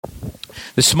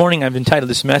This morning I've entitled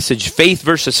this message, Faith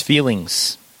versus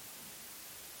Feelings.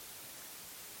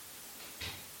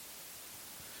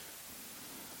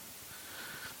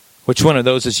 Which one of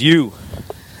those is you?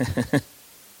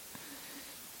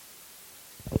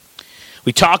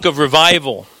 We talk of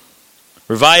revival.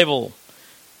 Revival,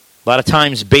 a lot of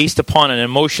times based upon an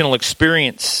emotional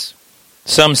experience.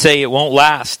 Some say it won't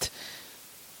last.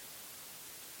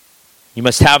 You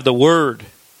must have the Word.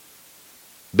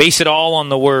 Base it all on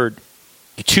the Word.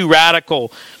 You're too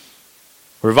radical.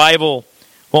 Revival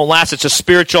won't last. It's a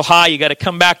spiritual high. You got to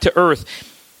come back to earth.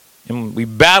 And we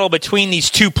battle between these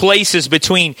two places,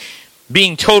 between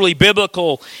being totally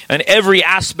biblical in every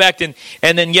aspect and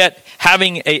then yet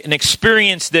having an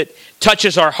experience that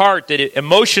touches our heart, that it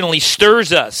emotionally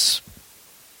stirs us.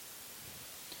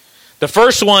 The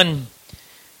first one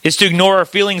is to ignore our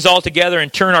feelings altogether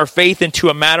and turn our faith into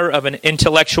a matter of an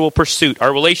intellectual pursuit.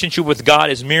 Our relationship with God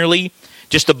is merely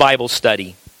just a Bible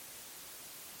study.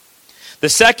 The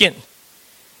second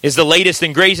is the latest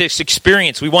and greatest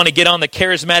experience. We want to get on the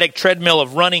charismatic treadmill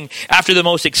of running after the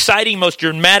most exciting, most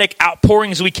dramatic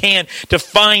outpourings we can to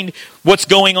find what's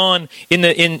going on in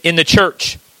the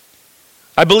church.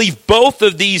 I believe both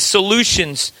of these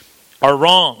solutions are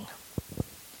wrong.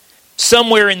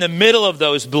 Somewhere in the middle of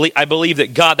those, I believe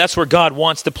that that's where God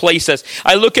wants to place us.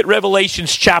 I look at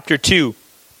Revelations chapter 2.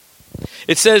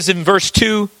 It says in verse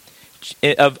 2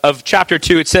 of chapter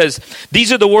 2, it says,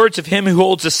 "These are the words of him who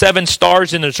holds the 7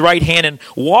 stars in his right hand and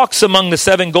walks among the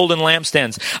 7 golden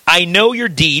lampstands. I know your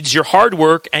deeds, your hard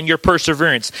work, and your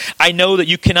perseverance. I know that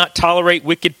you cannot tolerate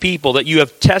wicked people, that you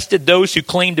have tested those who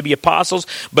claim to be apostles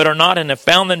but are not, and have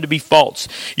found them to be false.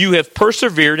 You have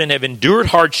persevered and have endured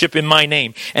hardship in my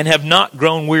name, and have not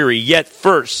grown weary. Yet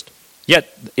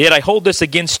I hold this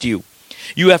against you.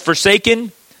 You have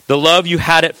forsaken the love you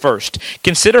had at first.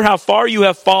 Consider how far you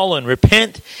have fallen.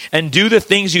 Repent and do the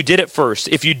things you did at first.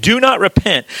 If you do not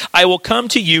repent, I will come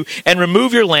to you and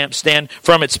remove your lampstand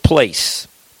from its place."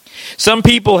 Some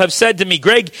people have said to me,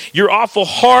 "Greg, you're awful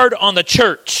hard on the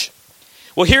church."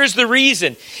 Well, here's the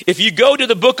reason. If you go to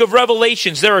the book of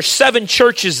Revelations, there are 7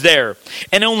 churches there,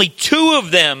 and only 2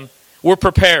 of them were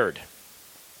prepared.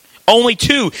 Only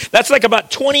 2. That's like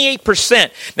about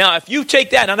 28%. Now, if you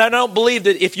take that, and I don't believe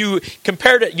that if you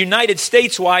compared it United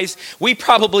States-wise, we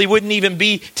probably wouldn't even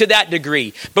be to that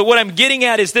degree. But what I'm getting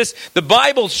at is this. The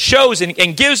Bible shows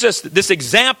and gives us this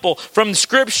example from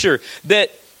Scripture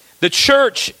that the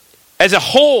church as a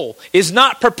whole is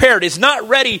not prepared, is not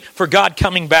ready for God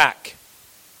coming back.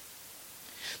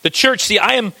 The church, see,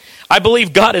 I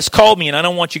believe God has called me, and I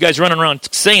don't want you guys running around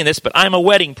saying this, but I'm a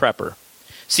wedding prepper.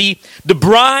 See, the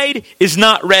bride is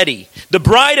not ready. The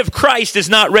bride of Christ is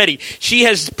not ready. She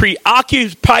has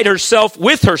preoccupied herself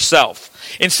with herself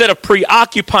instead of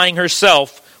preoccupying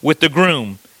herself with the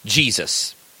groom,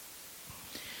 Jesus.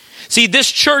 See,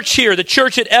 this church here, the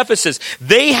church at Ephesus,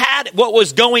 they had what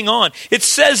was going on. It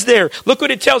says there, look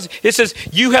what it tells you. It says,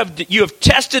 you have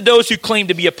tested those who claim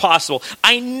to be apostle.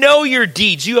 I know your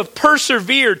deeds. You have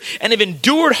persevered and have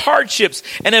endured hardships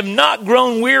and have not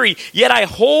grown weary. Yet I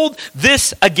hold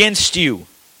this against you.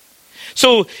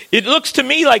 So it looks to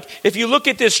me like if you look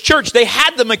at this church, they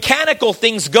had the mechanical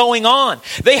things going on.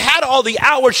 They had all the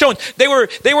outward showing. They were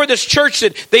this church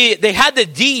that they had the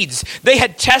deeds. They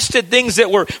had tested things that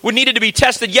needed to be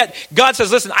tested. Yet God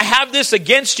says, listen, I have this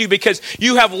against you because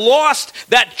you have lost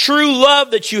that true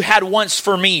love that you had once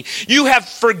for me. You have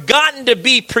forgotten to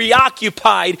be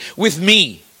preoccupied with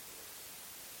me.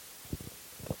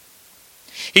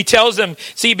 He tells them,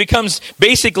 see, it becomes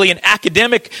basically an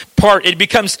academic part. It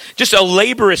becomes just a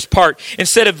laborious part.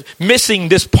 Instead of missing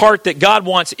this part that God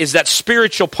wants is that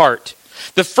spiritual part.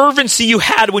 The fervency you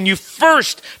had when you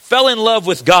first fell in love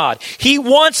with God. He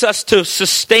wants us to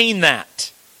sustain that.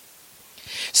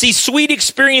 See, sweet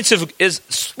experiences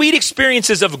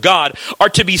of God are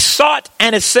to be sought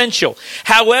and essential.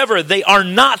 However, they are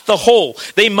not the whole.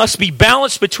 They must be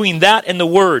balanced between that and the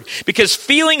Word. Because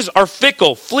feelings are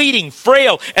fickle, fleeting,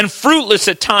 frail, and fruitless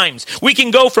at times. We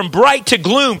can go from bright to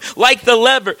gloom like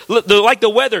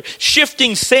the weather,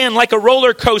 shifting sand like a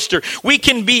roller coaster. We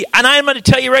can be, and I'm going to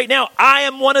tell you right now, I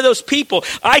am one of those people.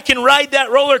 I can ride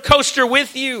that roller coaster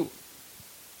with you.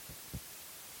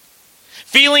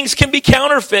 Feelings can be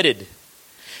counterfeited.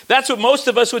 That's what most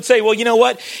of us would say. Well, you know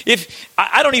what? If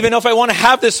I don't even know if I want to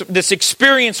have this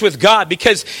experience with God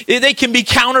because they can be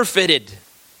counterfeited.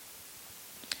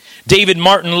 David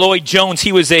Martin Lloyd Jones,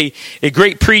 he was a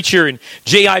great preacher, and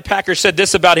J.I. Packer said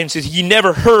this about him. He says, "You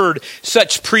never heard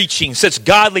such preaching, such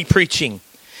godly preaching."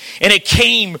 And it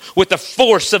came with the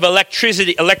force of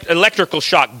electrical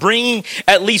shock, bringing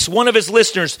at least one of his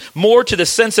listeners more to the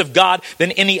sense of God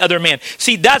than any other man.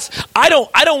 See, I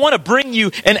don't want to bring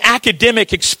you an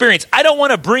academic experience. I don't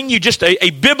want to bring you just a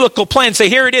biblical plan. Say,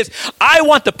 here it is. I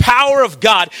want the power of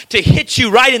God to hit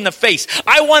you right in the face.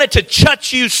 I want it to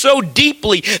touch you so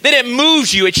deeply that it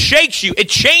moves you, it shakes you, it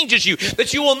changes you,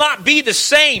 that you will not be the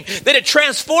same, that it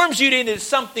transforms you into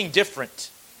something different.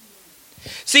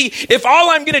 See, if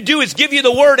all I'm going to do is give you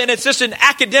the word and it's just an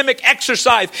academic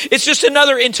exercise, it's just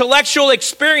another intellectual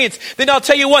experience, then I'll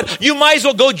tell you what, you might as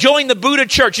well go join the Buddha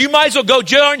church. You might as well go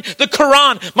join the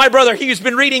Quran. My brother, he's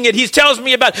been reading it. He tells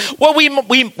me about, well,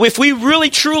 if we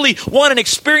really truly want an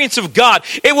experience of God,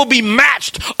 it will be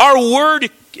matched. Our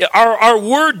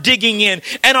word digging in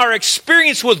and our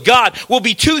experience with God will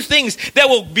be two things that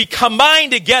will be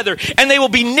combined together and they will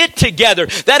be knit together.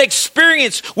 That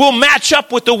experience will match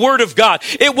up with the Word of God.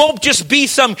 It won't just be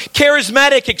some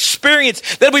charismatic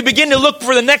experience that we begin to look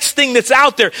for the next thing that's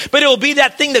out there, but it will be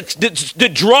that thing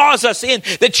that draws us in,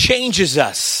 that changes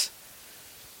us.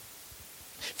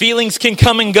 Feelings can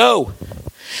come and go.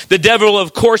 The devil,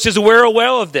 of course, is aware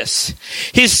well of this.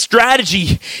 His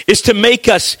strategy is to make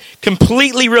us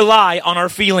completely rely on our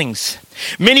feelings.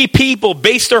 Many people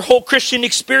base their whole Christian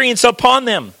experience upon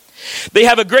them. They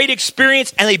have a great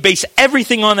experience and they base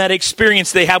everything on that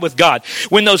experience they have with God.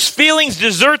 When those feelings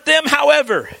desert them,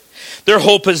 however, their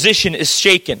whole position is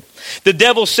shaken. The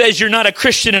devil says you're not a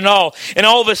Christian at all, and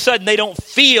all of a sudden they don't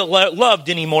feel loved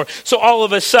anymore. So all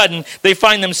of a sudden they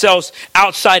find themselves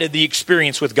outside of the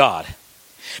experience with God.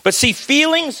 But see,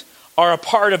 feelings are a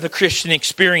part of the Christian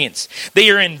experience. They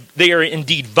are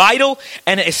indeed vital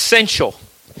and essential.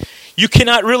 You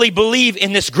cannot really believe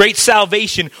in this great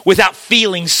salvation without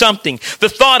feeling something. The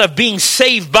thought of being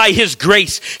saved by His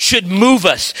grace should move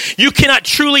us. You cannot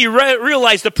truly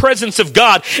realize the presence of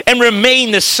God and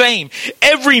remain the same.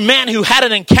 Every man who had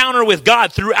an encounter with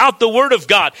God throughout the Word of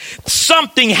God,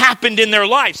 something happened in their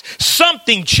lives.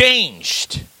 Something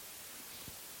changed.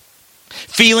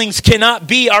 Feelings cannot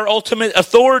be our ultimate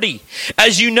authority.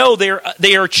 As you know,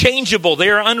 they are changeable. They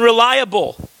are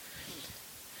unreliable.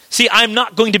 See, I'm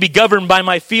not going to be governed by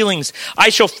my feelings. I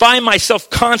shall find myself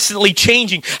constantly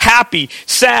changing, happy,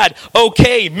 sad,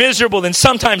 okay, miserable, and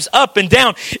sometimes up and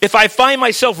down. If I find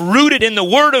myself rooted in the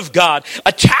Word of God,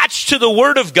 attached to the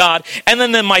Word of God, and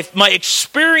then my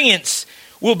experience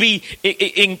will be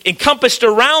encompassed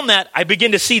around that, I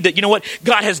begin to see that, you know what,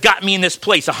 God has got me in this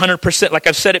place 100%. Like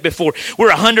I've said it before, we're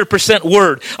 100%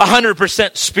 Word,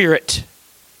 100% Spirit.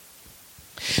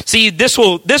 See, this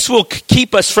will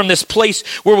keep us from this place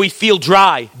where we feel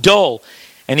dry, dull,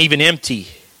 and even empty.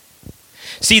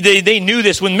 See, they knew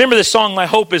this. Remember the song, My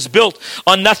Hope is Built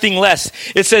on Nothing Less.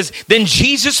 It says, then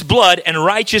Jesus' blood and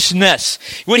righteousness.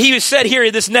 What he said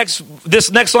here, this next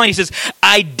line, he says,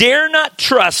 I dare not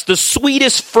trust the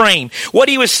sweetest frame. What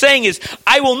he was saying is,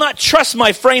 I will not trust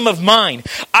my frame of mind.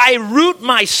 I root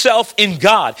myself in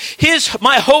God.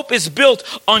 My hope is built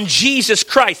on Jesus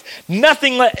Christ.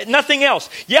 Nothing else.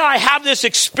 Yeah, I have this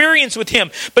experience with Him,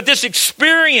 but this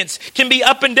experience can be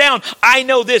up and down. I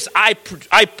know this. I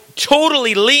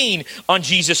totally lean on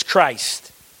Jesus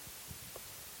Christ.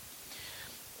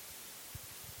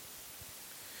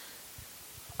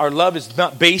 Our love is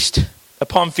not based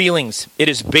upon feelings. It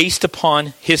is based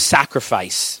upon His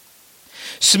sacrifice.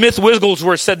 Smith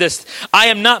Wigglesworth said this, I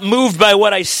am not moved by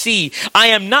what I see. I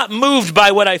am not moved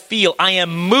by what I feel. I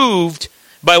am moved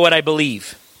by what I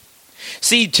believe.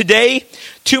 See, today,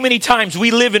 too many times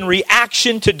we live in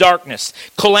reaction to darkness,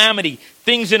 calamity,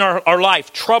 things in our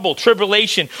life, trouble,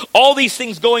 tribulation, all these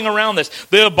things going around us.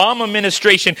 The Obama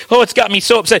administration, it's got me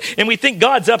so upset. And we think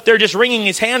God's up there just wringing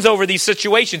His hands over these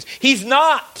situations. He's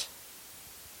not.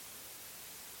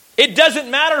 It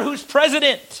doesn't matter who's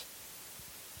president.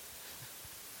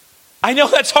 I know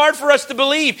that's hard for us to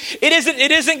believe. It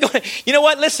isn't going. You know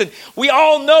what? Listen, we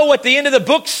all know what the end of the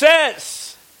book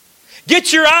says.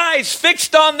 Get your eyes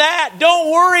fixed on that.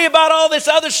 Don't worry about all this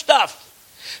other stuff.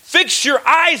 Fix your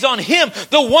eyes on Him,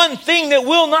 the one thing that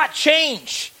will not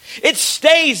change. It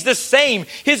stays the same.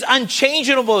 His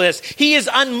unchangeableness. He is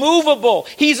unmovable.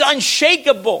 He's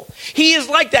unshakable. He is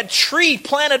like that tree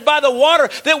planted by the water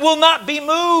that will not be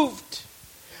moved.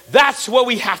 That's what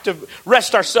we have to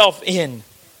rest ourselves in.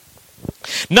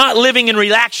 Not living in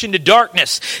reaction to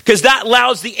darkness, because that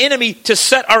allows the enemy to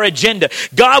set our agenda.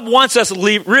 God wants us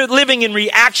living in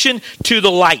reaction to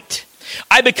the light.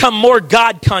 I become more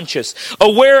God conscious,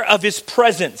 aware of His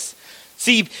presence.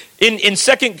 See, in 1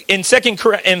 Corinthians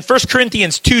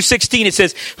 2:16, it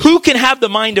says, who can have the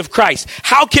mind of Christ?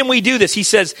 How can we do this? He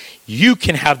says, you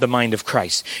can have the mind of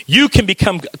Christ. You can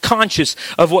become conscious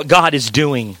of what God is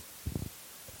doing.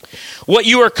 What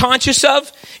you are conscious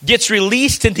of gets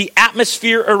released in the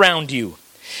atmosphere around you.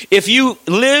 If you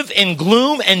live in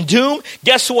gloom and doom,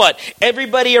 guess what?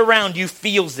 Everybody around you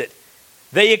feels it.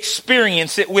 They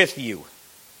experience it with you.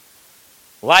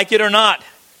 Like it or not.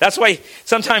 That's why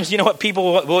sometimes, you know what,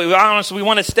 people, honestly, we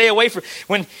want to stay away from.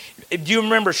 Do you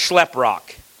remember Schlep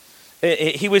Rock?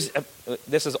 He was,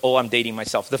 I'm dating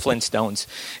myself, the Flintstones.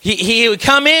 He would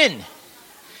come in.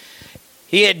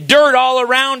 He had dirt all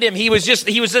around him. He was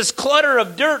this clutter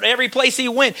of dirt every place he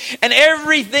went. And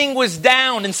everything was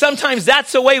down. And sometimes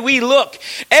that's the way we look.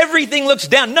 Everything looks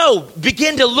down. No,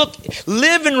 begin to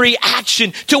live in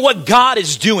reaction to what God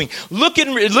is doing. Look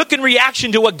in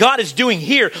reaction to what God is doing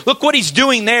here. Look what he's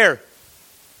doing there.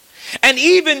 And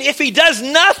even if he does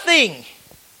nothing,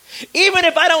 even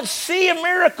if I don't see a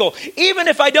miracle, even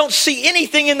if I don't see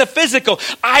anything in the physical,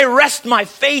 I rest my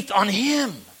faith on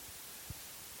him.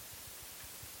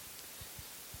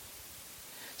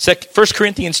 1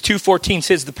 Corinthians 2:14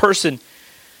 says the person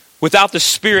without the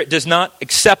Spirit does not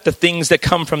accept the things that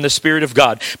come from the Spirit of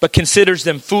God, but considers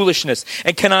them foolishness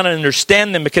and cannot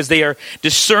understand them because they are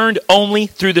discerned only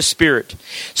through the Spirit.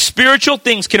 Spiritual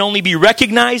things can only be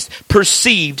recognized,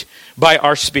 perceived by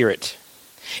our spirit.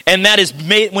 And that is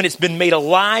when it's been made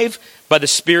alive by the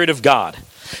Spirit of God.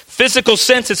 Physical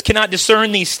senses cannot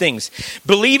discern these things.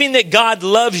 Believing that God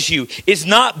loves you is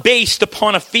not based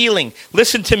upon a feeling.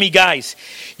 Listen to me, guys.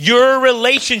 Your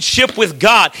relationship with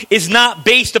God is not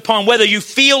based upon whether you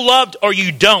feel loved or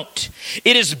you don't.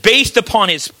 It is based upon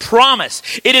his promise.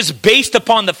 It is based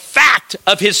upon the fact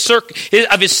of his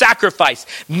sacrifice.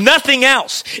 Nothing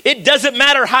else. It doesn't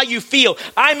matter how you feel.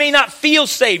 I may not feel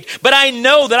saved, but I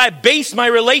know that I base my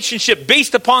relationship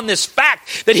based upon this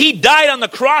fact that he died on the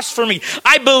cross for me.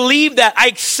 I believe that. I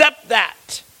accept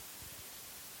that.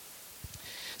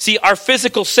 See, our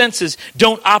physical senses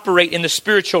don't operate in the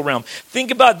spiritual realm. Think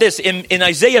about this. In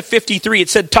Isaiah 53, it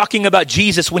said, talking about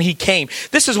Jesus when he came.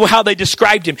 This is how they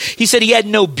described him. He said he had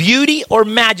no beauty or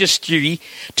majesty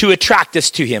to attract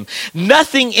us to him.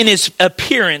 Nothing in his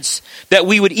appearance that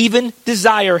we would even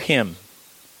desire him.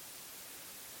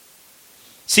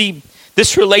 See,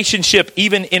 this relationship,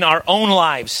 even in our own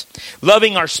lives,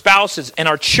 loving our spouses and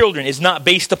our children, is not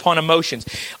based upon emotions.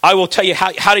 I will tell you,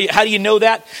 how do you know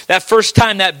that? That first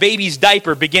time that baby's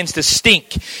diaper begins to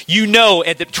stink, you know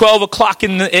at the 12 o'clock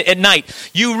at night,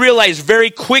 you realize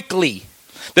very quickly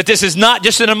that this is not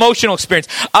just an emotional experience.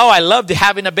 Oh, I loved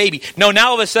having a baby. No,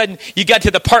 now all of a sudden, you got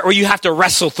to the part where you have to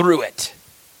wrestle through it.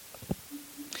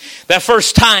 That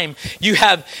first time you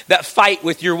have that fight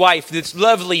with your wife, this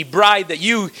lovely bride that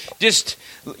you just,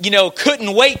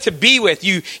 couldn't wait to be with.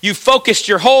 You focused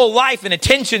your whole life and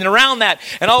attention around that.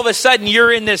 And all of a sudden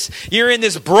you're in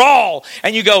this brawl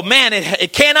and you go, man,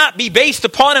 it cannot be based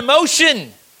upon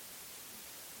emotion.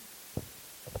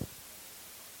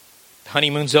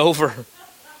 Honeymoon's over.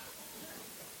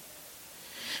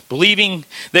 Believing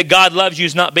that God loves you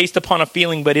is not based upon a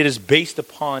feeling, but it is based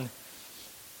upon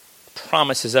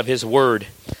promises of his word.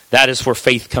 That is where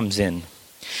faith comes in.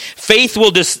 Faith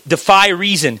will defy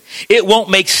reason. It won't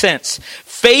make sense.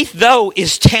 Faith, though,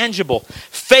 is tangible.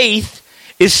 Faith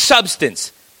is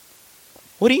substance.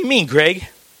 What do you mean, Greg?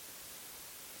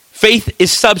 Faith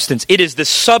is substance. It is the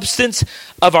substance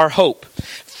of our hope.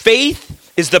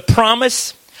 Faith is the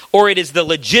promise, or it is the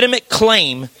legitimate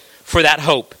claim for that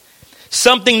hope.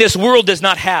 Something this world does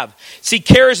not have. See,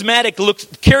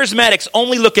 charismatics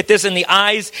only look at this in the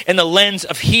eyes and the lens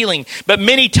of healing. But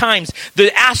many times,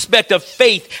 the aspect of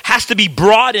faith has to be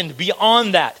broadened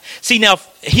beyond that. See, now,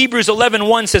 Hebrews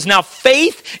 11:1 says, now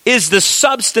faith is the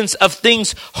substance of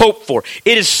things hoped for.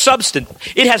 It is substance.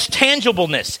 It has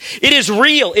tangibleness. It is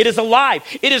real. It is alive.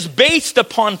 It is based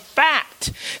upon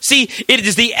fact. See, it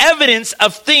is the evidence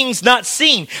of things not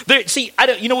seen.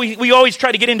 We always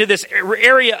try to get into this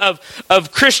area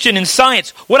of Christian and science.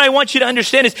 What I want you to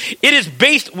understand is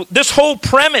this whole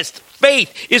premise,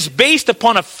 faith, is based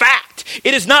upon a fact.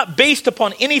 It is not based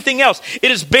upon anything else. It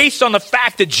is based on the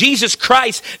fact that Jesus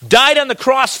Christ died on the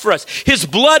cross for us. His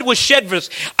blood was shed for us.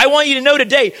 I want you to know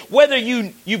today, whether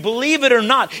you believe it or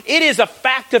not, it is a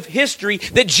fact of history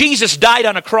that Jesus died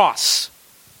on a cross.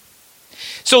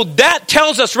 So that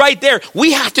tells us right there,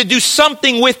 we have to do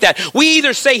something with that. We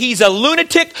either say he's a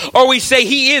lunatic or we say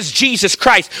he is Jesus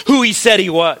Christ, who he said he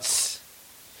was.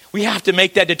 We have to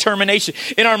make that determination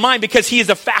in our mind because he is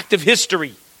a fact of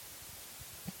history.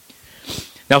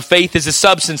 Now, faith is the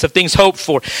substance of things hoped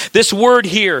for. This word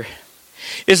here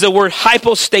is the word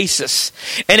hypostasis.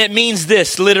 And it means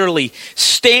this, literally,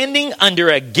 standing under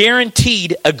a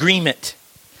guaranteed agreement.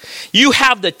 You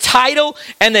have the title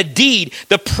and the deed,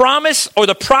 the promise or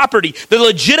the property, the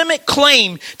legitimate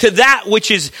claim to that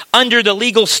which is under the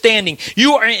legal standing.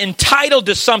 You are entitled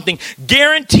to something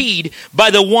guaranteed by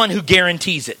the one who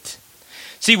guarantees it.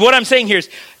 See, what I'm saying here is,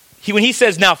 when he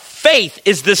says, now faith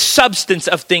is the substance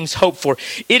of things hoped for.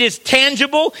 It is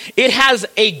tangible. It has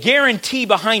a guarantee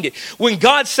behind it. When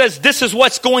God says this is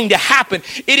what's going to happen,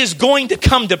 it is going to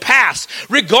come to pass.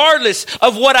 Regardless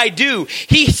of what I do,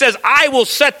 he says, I will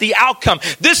set the outcome.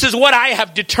 This is what I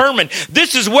have determined.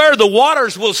 This is where the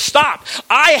waters will stop.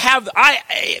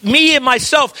 Me and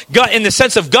myself, God, in the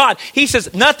sense of God, he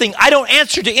says, nothing. I don't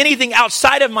answer to anything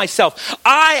outside of myself.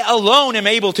 I alone am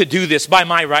able to do this by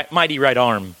my mighty right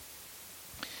arm.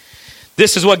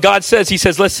 This is what God says. He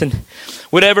says, listen,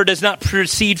 whatever does not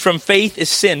proceed from faith is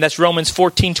sin. That's Romans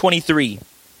 14:23.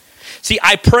 See,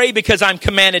 I pray because I'm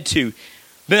commanded to.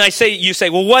 Then you say,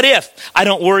 well, what if? I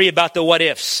don't worry about the what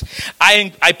ifs.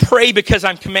 I pray because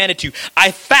I'm commanded to.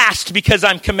 I fast because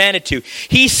I'm commanded to.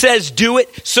 He says do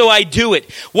it, so I do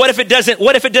it. What if it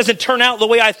doesn't turn out the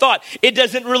way I thought? It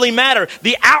doesn't really matter.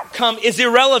 The outcome is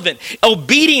irrelevant.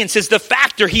 Obedience is the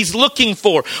factor he's looking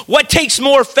for. What takes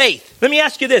more faith? Let me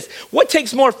ask you this. What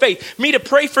takes more faith? Me to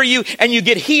pray for you and you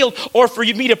get healed, or for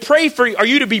me to pray for you, or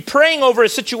you to be praying over a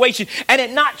situation and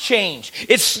it not change?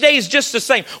 It stays just the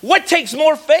same. What takes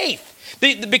more faith?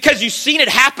 Because you've seen it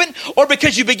happen, or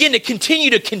because you begin to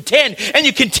continue to contend and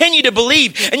you continue to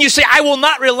believe and you say, I will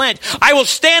not relent. I will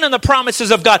stand on the promises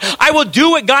of God. I will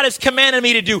do what God has commanded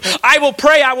me to do. I will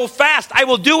pray. I will fast. I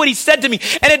will do what he said to me.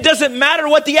 And it doesn't matter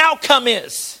what the outcome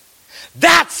is.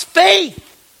 That's faith.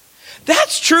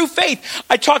 That's true faith.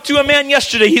 I talked to a man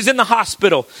yesterday. He's in the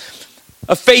hospital.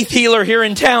 A faith healer here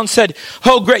in town said,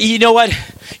 oh, great, you know what?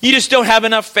 You just don't have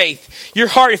enough faith. Your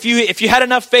heart, if you had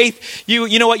enough faith,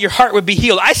 you know what? Your heart would be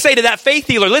healed. I say to that faith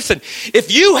healer, listen,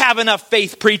 if you have enough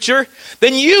faith, preacher,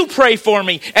 then you pray for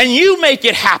me and you make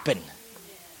it happen.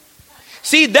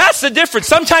 See, that's the difference.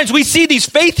 Sometimes we see these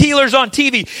faith healers on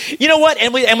TV. You know what?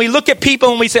 And we look at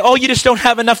people and we say, oh, you just don't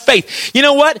have enough faith. You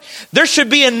know what? There should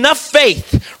be enough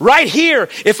faith right here.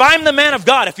 If I'm the man of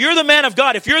God, if you're the man of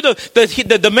God, if you're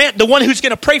the one who's going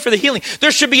to pray for the healing,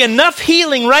 there should be enough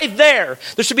healing right there.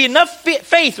 There should be enough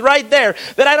faith right there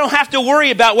that I don't have to worry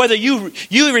about whether you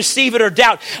receive it or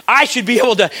doubt. I should be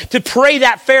able to pray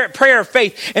that prayer of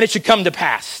faith and it should come to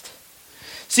pass.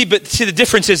 See, the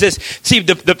difference is this. See,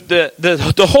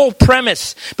 the whole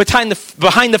premise behind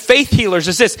the faith healers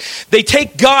is this. They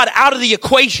take God out of the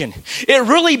equation. It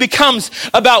really becomes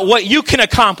about what you can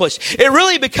accomplish. It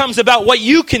really becomes about what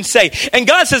you can say. And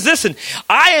God says, listen,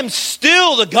 I am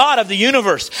still the God of the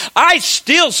universe. I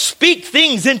still speak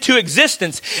things into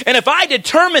existence. And if I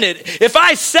determine it, if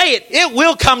I say it, it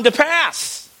will come to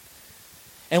pass.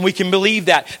 And we can believe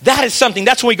that. That is something.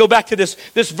 That's when we go back to this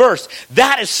verse.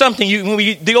 That is something,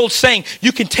 the old saying,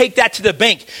 you can take that to the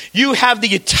bank. You have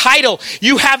the title.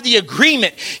 You have the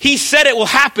agreement. He said it will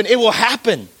happen. It will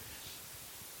happen.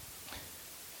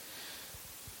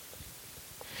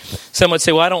 Some would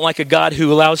say, well, I don't like a God who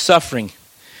allows suffering.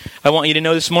 I want you to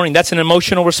know this morning, that's an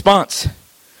emotional response.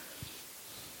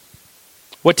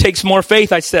 What takes more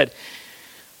faith, I said?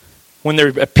 When there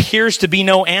appears to be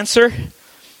no answer,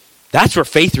 that's where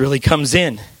faith really comes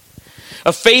in.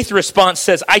 A faith response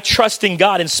says, I trust in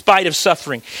God in spite of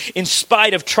suffering, in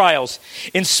spite of trials,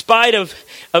 in spite of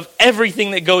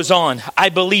everything that goes on. I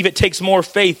believe it takes more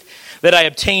faith that I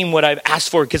obtain what I've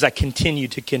asked for because I continue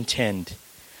to contend.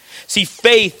 See,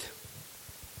 faith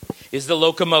is the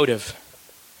locomotive.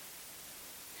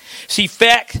 See,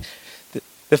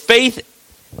 the faith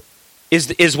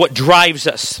is what drives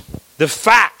us. The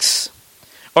facts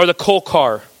are the coal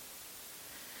car.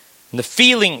 And the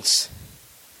feelings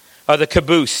are the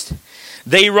caboose.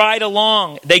 They ride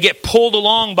along. They get pulled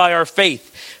along by our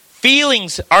faith.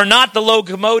 Feelings are not the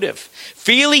locomotive.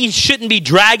 Feelings shouldn't be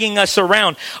dragging us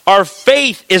around. Our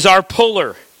faith is our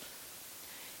puller.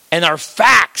 And our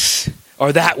facts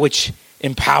are that which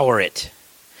empower it.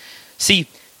 See,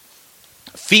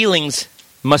 feelings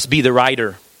must be the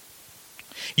rider.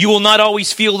 You will not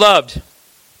always feel loved.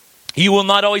 You will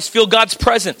not always feel God's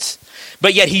presence.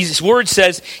 But yet his word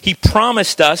says he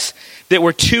promised us that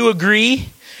where two agree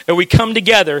or we come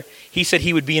together, he said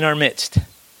he would be in our midst.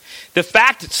 The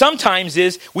fact sometimes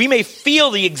is we may feel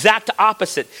the exact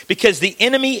opposite because the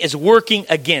enemy is working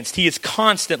against. He is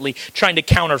constantly trying to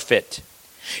counterfeit.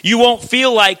 You won't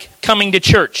feel like coming to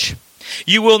church.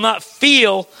 You will not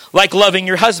feel like loving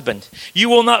your husband. You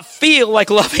will not feel like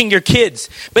loving your kids.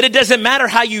 But it doesn't matter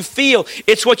how you feel.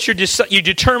 It's what you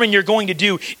determine you're going to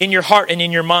do in your heart and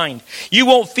in your mind. You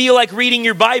won't feel like reading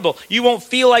your Bible. You won't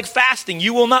feel like fasting.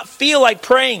 You will not feel like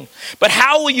praying. But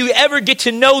how will you ever get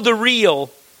to know the real?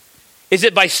 Is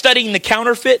it by studying the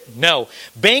counterfeit? No.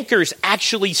 Bankers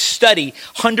actually study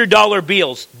 $100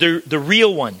 bills, the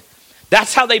real one.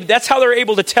 That's how they're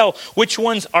able to tell which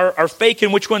ones are fake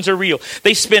and which ones are real.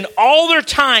 They spend all their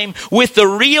time with the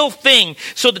real thing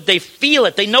so that they feel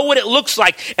it. They know what it looks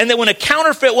like. And then when a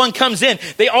counterfeit one comes in,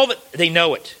 they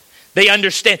know it. They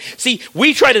understand. See,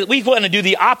 we want to do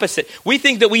the opposite. We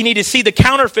think that we need to see the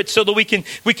counterfeit so that we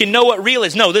can know what real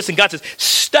is. No, listen, God says,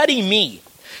 study me.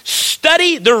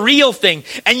 Study the real thing,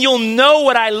 and you'll know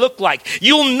what I look like.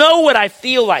 You'll know what I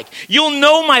feel like. You'll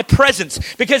know my presence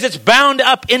because it's bound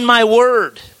up in my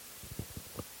word.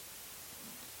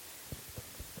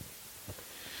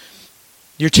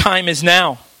 Your time is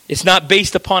now. It's not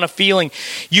based upon a feeling.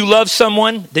 You love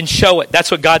someone, then show it.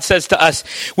 That's what God says to us.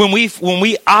 When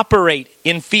we operate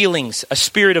in feelings, a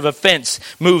spirit of offense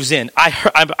moves in.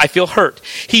 I feel hurt.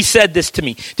 He said this to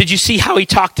me. Did you see how he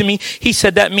talked to me? He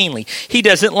said that meanly. He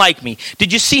doesn't like me.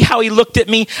 Did you see how he looked at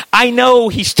me? I know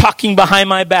he's talking behind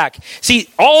my back. See,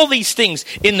 all these things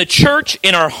in the church,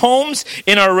 in our homes,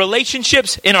 in our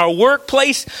relationships, in our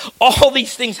workplace, all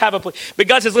these things have a place. But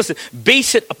God says, listen,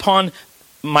 base it upon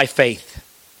my faith.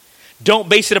 Don't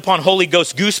base it upon Holy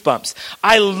Ghost goosebumps.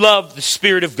 I love the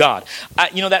Spirit of God.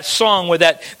 That song where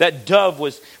that dove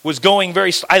was going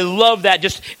I love that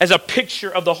just as a picture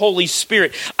of the Holy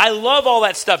Spirit. I love all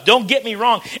that stuff. Don't get me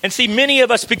wrong. And see, many of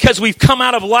us, because we've come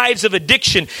out of lives of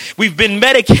addiction, we've been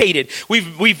medicated.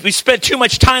 We've spent too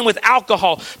much time with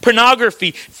alcohol,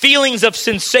 pornography, feelings of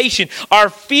sensation.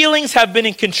 Our feelings have been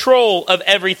in control of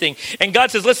everything. And God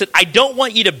says, listen, I don't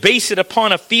want you to base it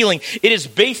upon a feeling. It is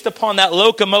based upon that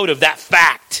locomotive, that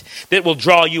fact that will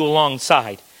draw you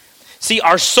alongside. See,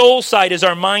 our soul side is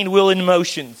our mind, will, and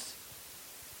emotions.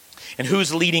 And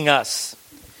who's leading us?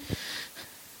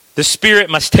 The Spirit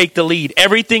must take the lead.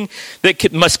 Everything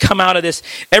that must come out of this,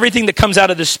 everything that comes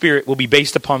out of the Spirit will be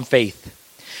based upon faith.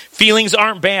 Feelings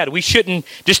aren't bad. We shouldn't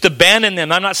just abandon them.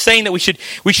 I'm not saying that we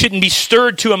shouldn't be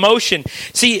stirred to emotion.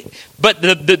 See, but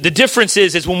the difference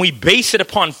is when we base it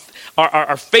upon,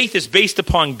 our faith is based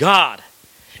upon God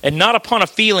and not upon a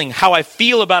feeling, how I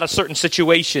feel about a certain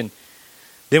situation,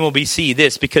 then we'll see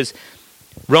this, because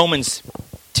Romans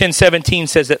 10:17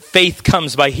 says that faith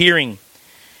comes by hearing,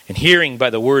 and hearing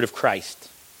by the word of Christ.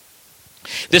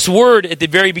 This word at the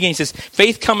very beginning says,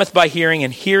 faith cometh by hearing,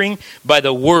 and hearing by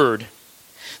the word.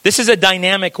 This is a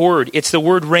dynamic word. It's the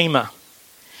word rhema.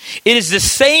 It is the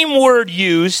same word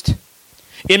used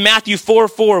in Matthew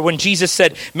 4:4 when Jesus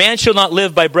said, man shall not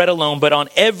live by bread alone, but on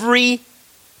every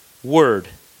word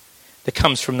that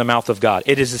comes from the mouth of God.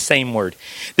 It is the same word.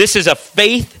 This is a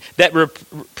faith that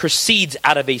proceeds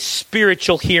out of a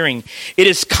spiritual hearing. It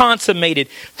is consummated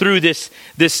through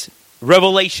this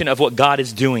revelation of what God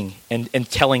is doing and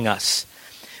telling us.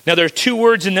 Now, there are two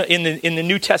words in the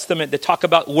New Testament that talk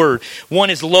about word. One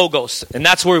is logos, and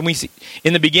that's where we see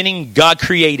in the beginning God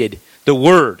created the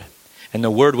word, and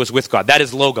the word was with God. That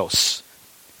is logos.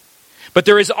 But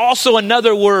there is also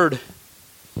another word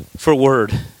for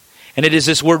word, and it is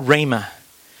this word rhema,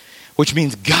 which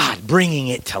means God bringing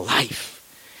it to life.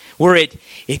 Where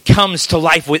it comes to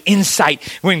life with insight.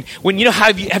 When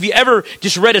have you ever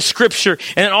just read a scripture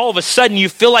and then all of a sudden you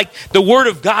feel like the word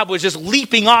of God was just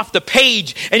leaping off the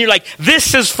page and you're like,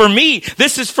 this is for me.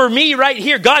 This is for me right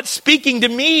here. God's speaking to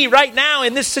me right now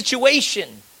in this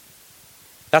situation.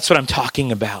 That's what I'm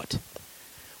talking about.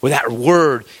 Where that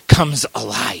word comes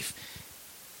alive.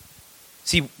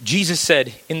 See, Jesus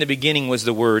said, in the beginning was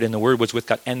the Word, and the Word was with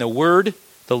God. And the Word,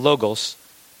 the Logos,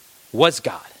 was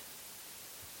God.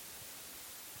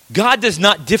 God does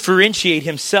not differentiate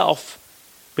himself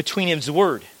between his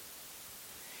Word.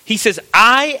 He says,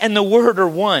 I and the Word are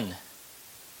one.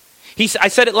 I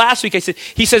said it last week.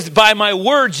 He says, by my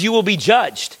words you will be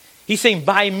judged. He's saying,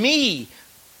 by me,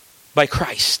 by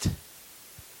Christ.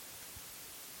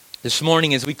 This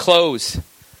morning as we close,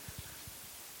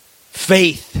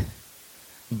 faith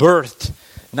birthed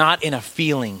not in a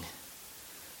feeling,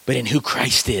 but in who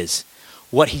Christ is,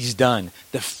 what he's done,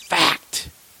 the fact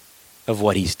of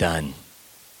what he's done.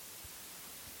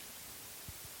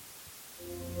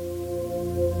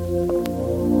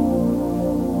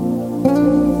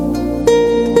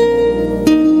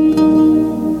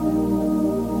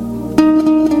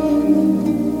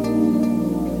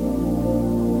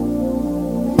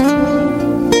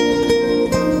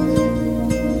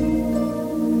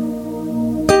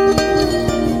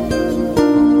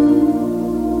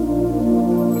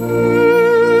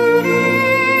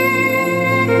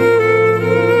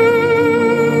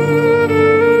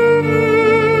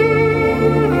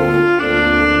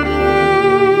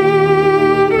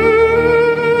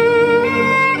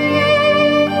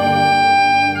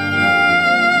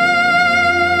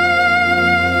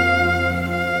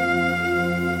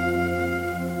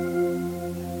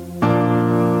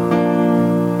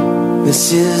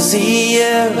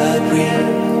 air I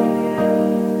breathe.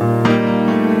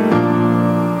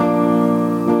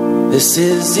 This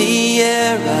is the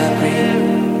air I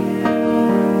breathe.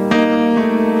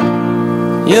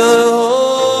 Your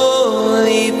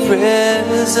holy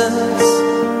presence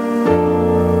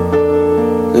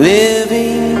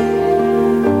living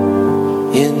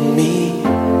in me.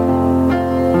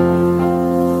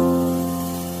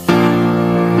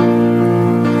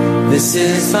 This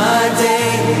is my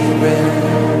daily bread.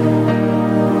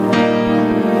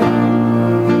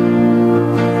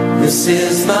 This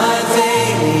is my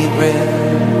daily bread.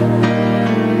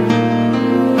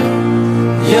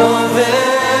 Your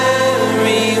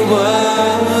very word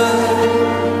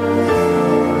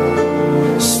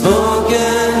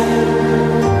spoken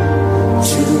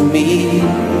to me,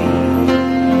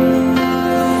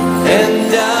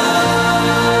 and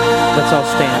let's all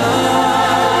stand.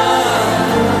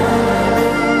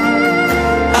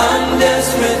 I'm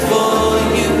desperate for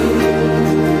you.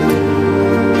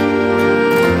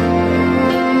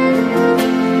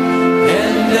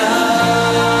 And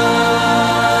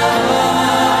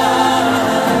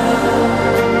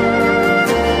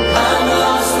I'm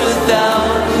lost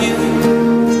without you.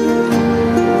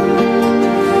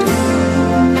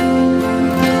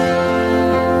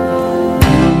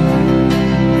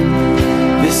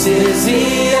 This is the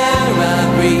air I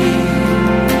breathe.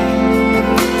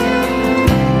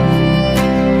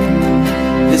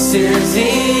 This is the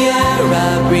air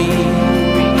I breathe.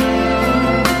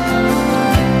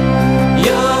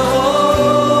 Your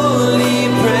holy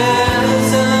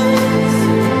presence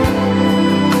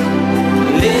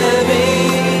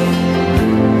living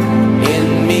in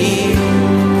me.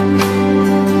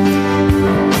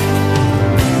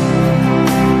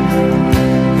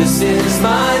 This is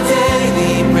my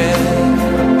daily bread.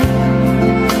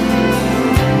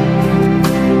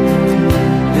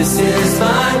 This is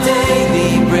my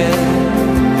daily bread.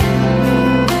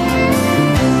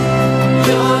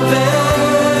 Your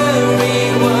very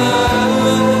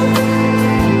word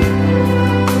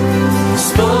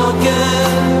spoken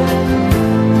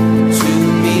to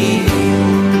me,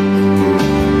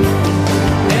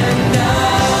 and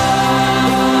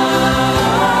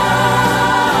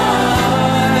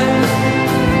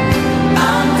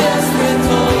I'm desperate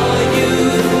for you.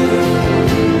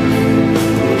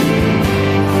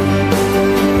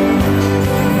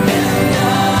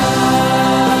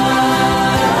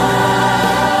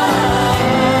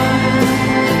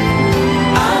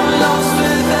 I'm lost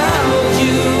without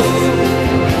you.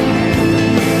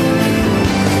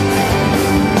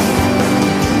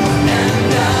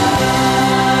 And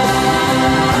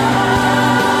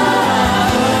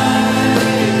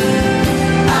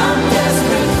I'm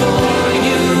desperate for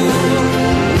you.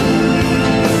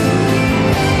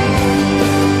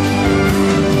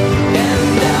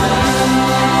 And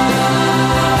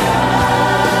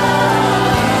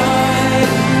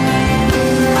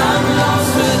I'm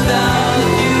lost without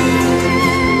you.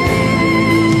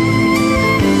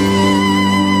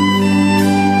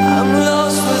 I'm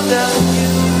lost without you.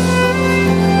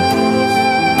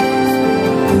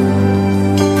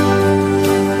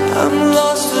 I'm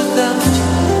lost without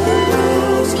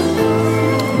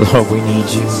you. Lord, we need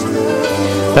you.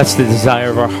 That's the desire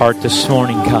of our heart this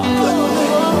morning,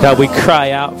 God. God, we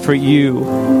cry out for you.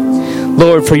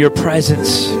 Lord, for your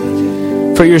presence,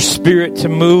 for your spirit to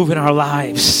move in our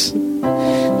lives.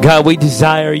 God, we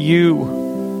desire you.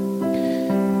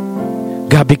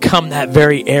 God, become that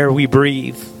very air we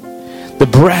breathe. The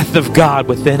breath of God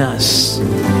within us.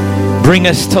 Bring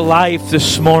us to life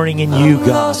this morning in you, God.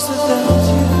 Lost without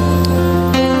you.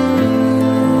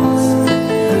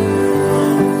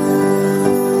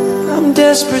 I'm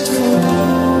desperate for you.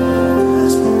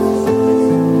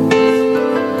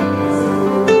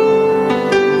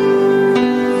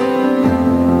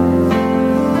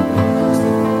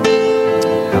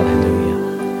 Hallelujah.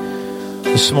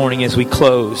 This morning as we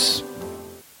close,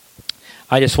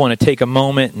 I just want to take a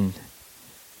moment, and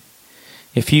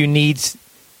if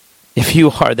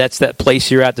you are, that's that place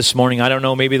you're at this morning. I don't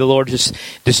know, maybe the Lord just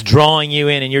drawing you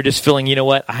in, and you're just feeling, you know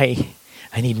what, I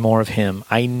need more of Him.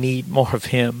 I need more of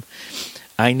Him.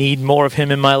 I need more of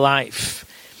Him in my life.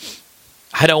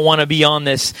 I don't want to be on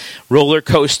this roller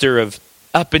coaster of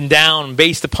up and down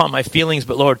based upon my feelings,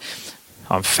 but Lord,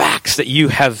 on facts that you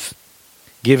have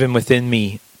given within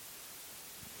me.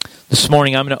 This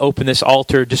morning, I'm going to open this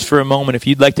altar just for a moment. If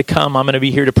you'd like to come, I'm going to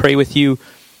be here to pray with you.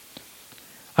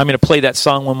 I'm going to play that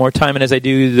song one more time, and as I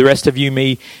do, the rest of you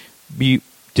may be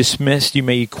dismissed. You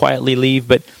may quietly leave,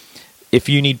 but if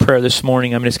you need prayer this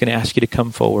morning, I'm just going to ask you to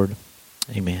come forward.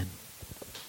 Amen.